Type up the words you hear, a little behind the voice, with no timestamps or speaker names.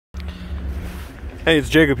Hey, it's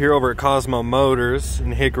Jacob here over at Cosmo Motors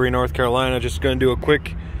in Hickory, North Carolina. Just going to do a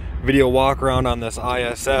quick video walk around on this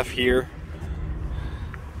ISF here.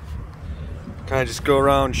 Kind of just go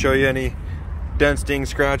around and show you any dents, dings,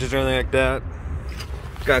 scratches, or anything like that.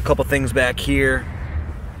 Got a couple things back here.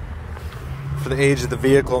 For the age of the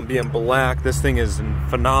vehicle and being black, this thing is in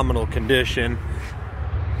phenomenal condition.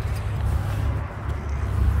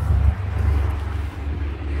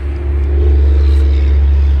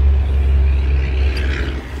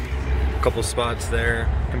 Couple spots there,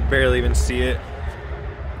 can barely even see it.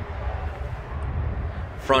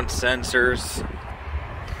 Front sensors.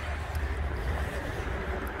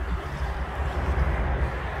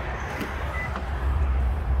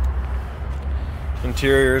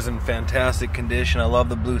 Interior is in fantastic condition. I love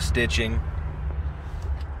the blue stitching.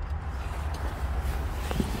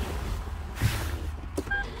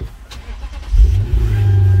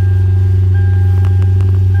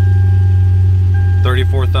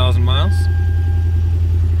 $34,000 miles.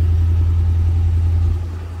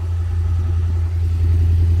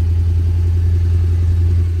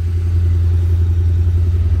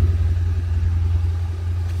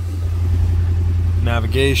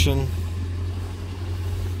 Navigation.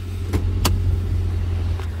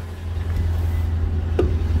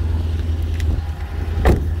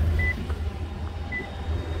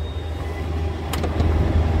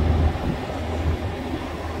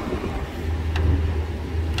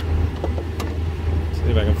 See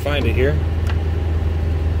if I can find it here.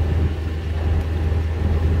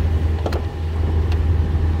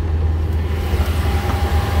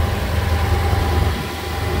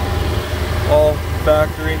 All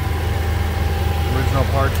factory. Original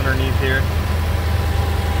parts underneath here.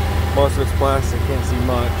 Most of it's plastic, can't see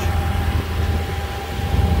much.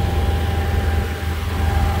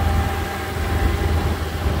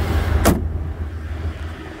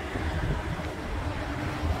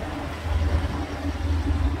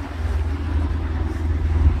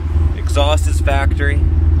 Exhaust is factory,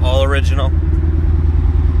 all original.